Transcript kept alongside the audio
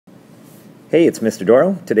Hey, it's Mr.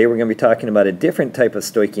 Doro. Today we're going to be talking about a different type of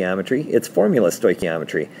stoichiometry. It's formula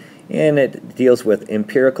stoichiometry, and it deals with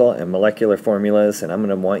empirical and molecular formulas, and I'm going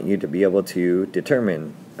to want you to be able to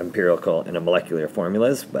determine empirical and molecular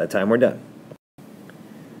formulas by the time we're done.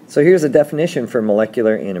 So here's a definition for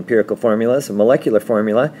molecular and empirical formulas. A molecular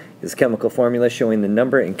formula is a chemical formula showing the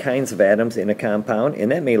number and kinds of atoms in a compound,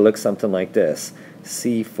 and that may look something like this: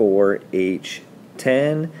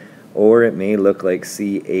 C4H10, or it may look like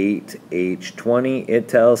C8H20. It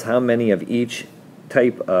tells how many of each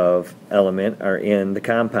type of element are in the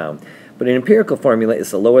compound. But an empirical formula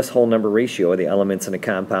is the lowest whole number ratio of the elements in a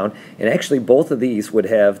compound, and actually both of these would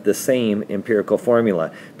have the same empirical formula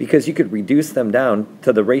because you could reduce them down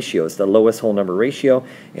to the ratios, the lowest whole number ratio,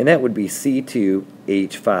 and that would be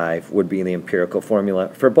C2H5 would be the empirical formula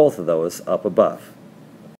for both of those up above.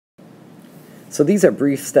 So these are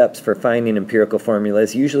brief steps for finding empirical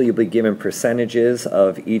formulas. Usually you'll be given percentages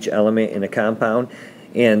of each element in a compound,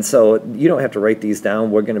 and so you don't have to write these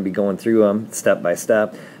down. We're going to be going through them step by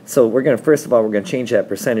step. So we're going to, first of all, we're going to change that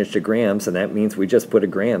percentage to grams, and that means we just put a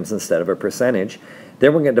grams instead of a percentage.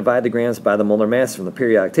 Then we're going to divide the grams by the molar mass from the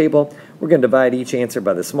periodic table. We're going to divide each answer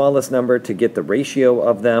by the smallest number to get the ratio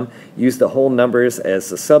of them. Use the whole numbers as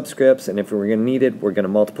the subscripts, and if we're going to need it, we're going to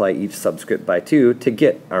multiply each subscript by 2 to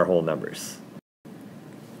get our whole numbers.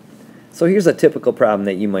 So here's a typical problem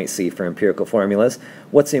that you might see for empirical formulas.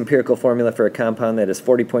 What's the empirical formula for a compound that is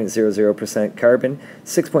 40.00% carbon,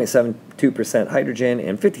 6.72% hydrogen,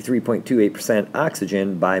 and 53.28%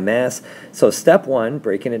 oxygen by mass? So step one,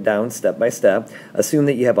 breaking it down step by step, assume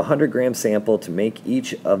that you have a 100-gram sample to make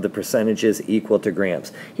each of the percentages equal to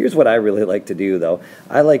grams. Here's what I really like to do, though.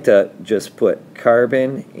 I like to just put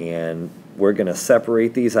carbon, and we're going to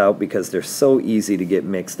separate these out because they're so easy to get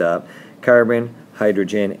mixed up. Carbon,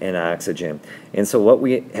 hydrogen, and oxygen. And so what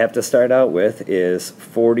we have to start out with is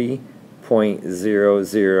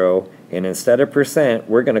 40.00, and instead of percent,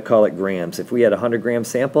 we're going to call it grams. If we had a 100-gram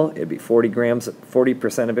sample, it'd be 40 grams.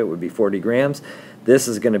 40% of it would be 40 grams. This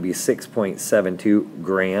is going to be 6.72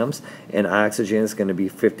 grams, and oxygen is going to be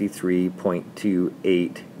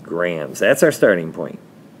 53.28 grams. That's our starting point.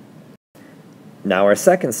 Now our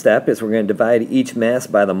second step is we're going to divide each mass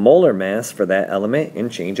by the molar mass for that element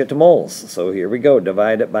and change it to moles. So here we go,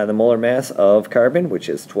 divide it by the molar mass of carbon, which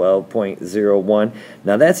is 12.01.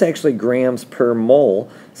 Now that's actually grams per mole,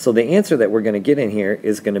 so the answer that we're going to get in here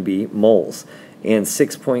is going to be moles. And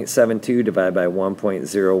 6.72 divided by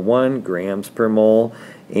 1.01 grams per mole,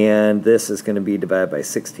 and this is going to be divided by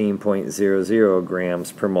 16.00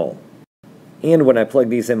 grams per mole. And when I plug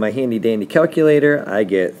these in my handy dandy calculator, I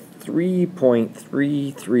get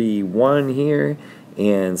 3.331 here,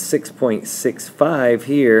 and 6.65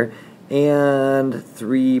 here, and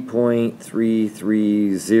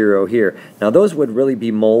 3.330 here. Now those would really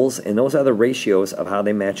be moles, and those are the ratios of how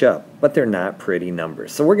they match up, but they're not pretty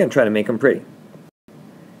numbers. So we're going to try to make them pretty.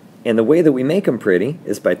 And the way that we make them pretty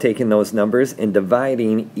is by taking those numbers and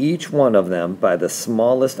dividing each one of them by the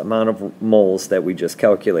smallest amount of moles that we just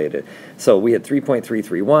calculated. So we had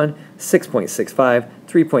 3.331, 6.65,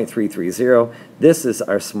 3.330. This is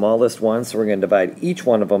our smallest one, so we're going to divide each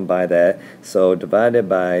one of them by that. So divided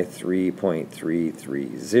by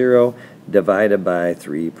 3.330, divided by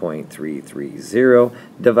 3.330,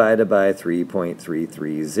 divided by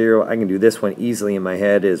 3.330. I can do this one easily in my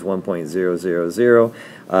head is 1.000.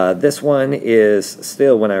 This one is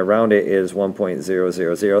still, when I round it, is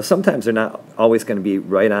 1.000. Sometimes they're not always going to be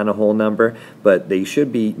right on a whole number, but they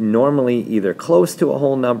should be normally either close to a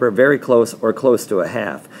whole number, very close, or close to a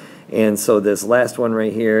half. And so this last one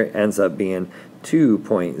right here ends up being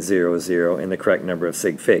 2.00 in the correct number of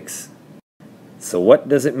sig figs. So what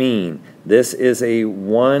does it mean? This is a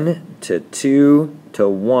 1 to 2 to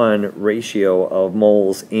 1 ratio of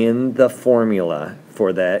moles in the formula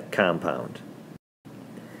for that compound.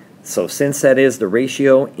 So since that is the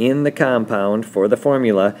ratio in the compound for the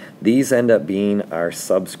formula, these end up being our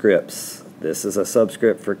subscripts. This is a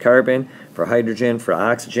subscript for carbon, for hydrogen, for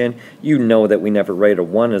oxygen. You know that we never write a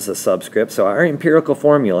 1 as a subscript, so our empirical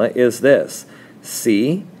formula is this: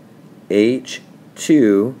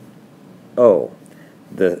 CH2O.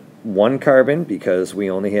 The 1 carbon, because we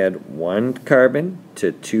only had 1 carbon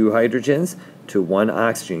to 2 hydrogens to 1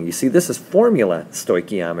 oxygen. You see, this is formula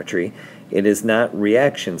stoichiometry. It is not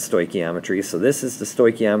reaction stoichiometry, so this is the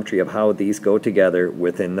stoichiometry of how these go together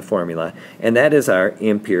within the formula, and that is our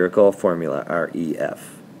empirical formula,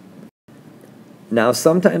 REF. Now,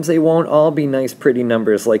 sometimes they won't all be nice, pretty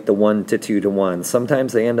numbers like the 1 to 2 to 1.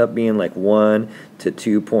 Sometimes they end up being like 1 to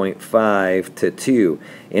 2.5 to 2.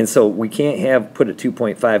 And so we can't put a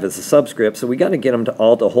 2.5 as a subscript, so we got to get them to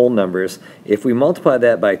all to whole numbers. If we multiply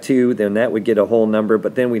that by 2, then that would get a whole number,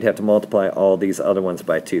 but then we'd have to multiply all these other ones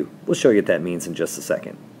by 2. We'll show you what that means in just a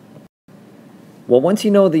second. Well, once you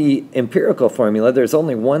know the empirical formula, there's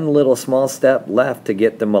only one little small step left to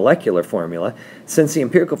get the molecular formula. Since the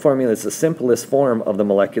empirical formula is the simplest form of the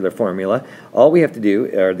molecular formula, all we have to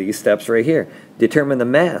do are these steps right here. Determine the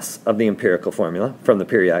mass of the empirical formula from the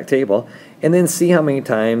periodic table, and then see how many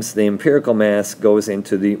times the empirical mass goes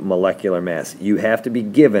into the molecular mass. You have to be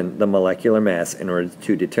given the molecular mass in order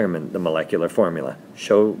to determine the molecular formula.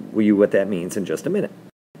 Show you what that means in just a minute.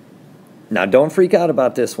 Now, don't freak out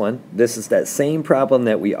about this one. This is that same problem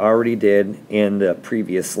that we already did in the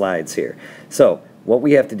previous slides here. So, what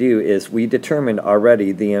we have to do is we determined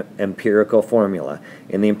already the empirical formula.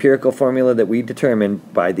 And the empirical formula that we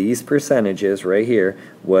determined by these percentages right here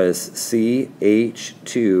was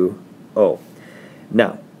CH2O.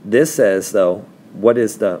 Now, this says, though, what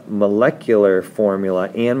is the molecular formula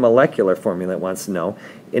and molecular formula it wants to know.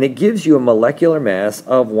 And it gives you a molecular mass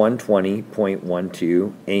of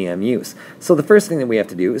 120.12 AMUs. So the first thing that we have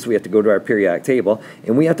to do is we have to go to our periodic table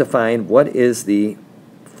and we have to find what is the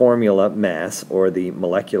formula mass or the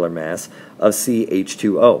molecular mass of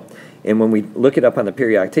CH2O. And when we look it up on the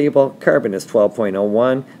periodic table, carbon is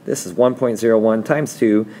 12.01, this is 1.01 times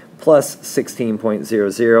 2 plus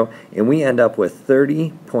 16.00, and we end up with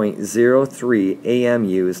 30.03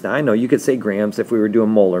 AMUs. Now I know you could say grams if we were doing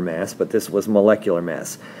molar mass, but this was molecular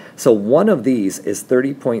mass. So one of these is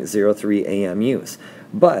 30.03 AMUs.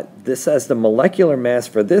 But this says the molecular mass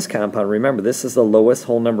for this compound, remember this is the lowest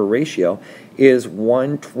whole number ratio, is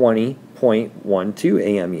 120.12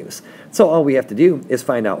 AMUs. So all we have to do is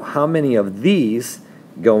find out how many of these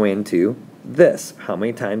go into this. How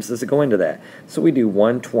many times does it go into that? So we do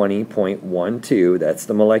 120.12, that's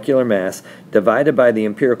the molecular mass, divided by the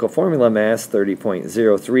empirical formula mass,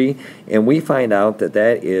 30.03, and we find out that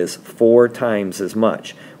that is 4 times as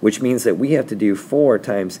much, which means that we have to do 4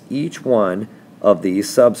 times each one of these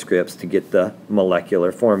subscripts to get the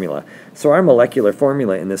molecular formula. So our molecular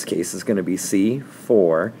formula in this case is going to be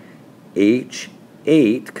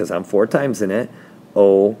C4H8, because I'm 4 times in it,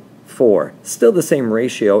 O4. Still the same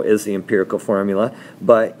ratio as the empirical formula,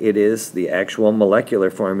 but it is the actual molecular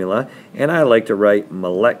formula, and I like to write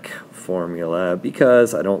molec formula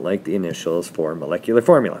because I don't like the initials for molecular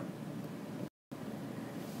formula.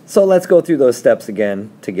 So let's go through those steps again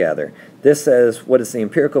together. This says, what is the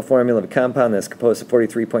empirical formula of a compound that's composed of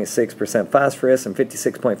 43.6% phosphorus and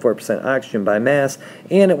 56.4% oxygen by mass,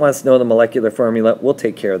 and it wants to know the molecular formula. We'll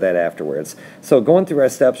take care of that afterwards. So going through our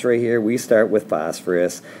steps right here, we start with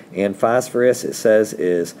phosphorus, and phosphorus, it says,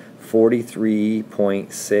 is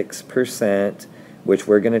 43.6%, which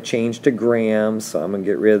we're going to change to grams, so I'm going to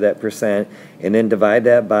get rid of that percent, and then divide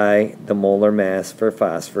that by the molar mass for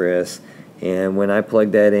phosphorus. And when I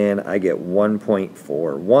plug that in, I get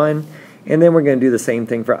 1.41. And then we're going to do the same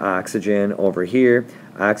thing for oxygen over here.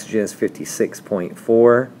 Oxygen is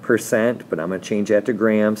 56.4%, but I'm going to change that to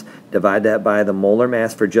grams. Divide that by the molar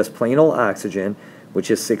mass for just plain old oxygen, which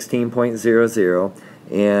is 16.00.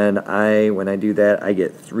 And when I do that, I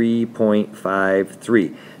get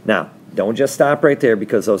 3.53. Now, don't just stop right there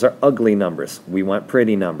because those are ugly numbers. We want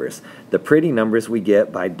pretty numbers. The pretty numbers we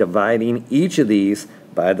get by dividing each of these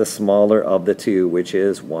by the smaller of the two, which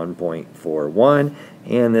is 1.41,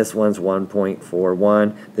 and this one's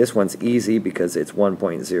 1.41. This one's easy because it's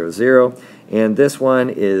 1.00, and this one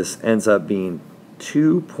ends up being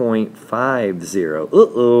 2.50.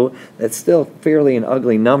 Uh-oh, that's still fairly an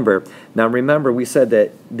ugly number. Now remember, we said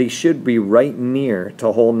that they should be right near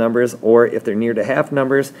to whole numbers, or if they're near to half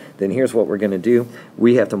numbers, then here's what we're going to do.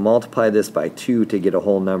 We have to multiply this by 2 to get a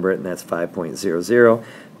whole number, and that's 5.00.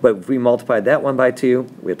 But if we multiply that one by 2,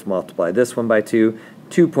 we have to multiply this one by 2,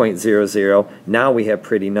 2.00. Now we have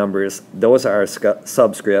pretty numbers. Those are our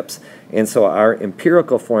subscripts. And so our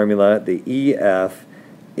empirical formula, the EF,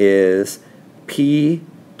 is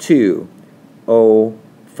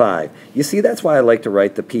P2O5. You see, that's why I like to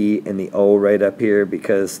write the P and the O right up here,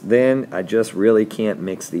 because then I just really can't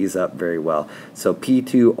mix these up very well. So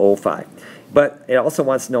P2O5. But it also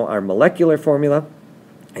wants to know our molecular formula.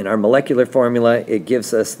 In our molecular formula, it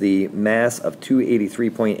gives us the mass of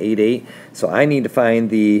 283.88. So I need to find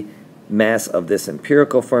the mass of this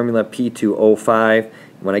empirical formula, P2O5.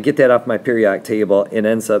 When I get that off my periodic table, it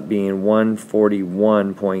ends up being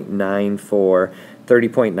 141.94.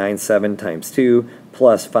 30.97 times 2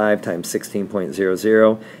 plus 5 times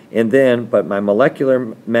 16.00, and then, but my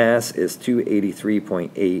molecular mass is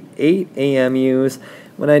 283.88 AMUs.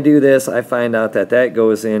 When I do this, I find out that that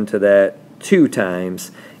goes into that 2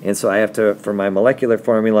 times, and so I have to, for my molecular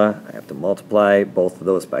formula, I have to multiply both of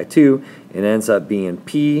those by 2, and it ends up being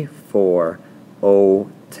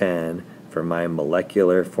P4O10 for my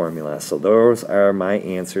molecular formula. So those are my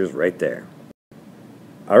answers right there.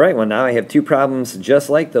 Alright, well now I have 2 problems just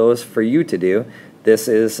like those for you to do. This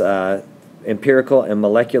is empirical and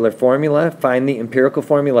molecular formula. Find the empirical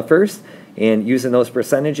formula first, and using those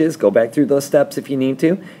percentages, go back through those steps if you need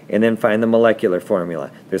to, and then find the molecular formula.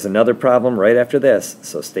 There's another problem right after this,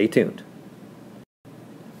 so stay tuned.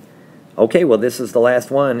 Okay, well this is the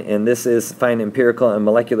last one, and this is find empirical and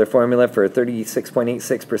molecular formula for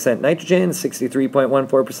 36.86% nitrogen,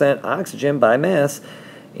 63.14% oxygen by mass,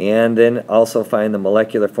 and then also find the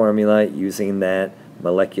molecular formula using that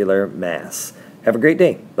molecular mass. Have a great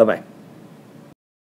day. Bye-bye.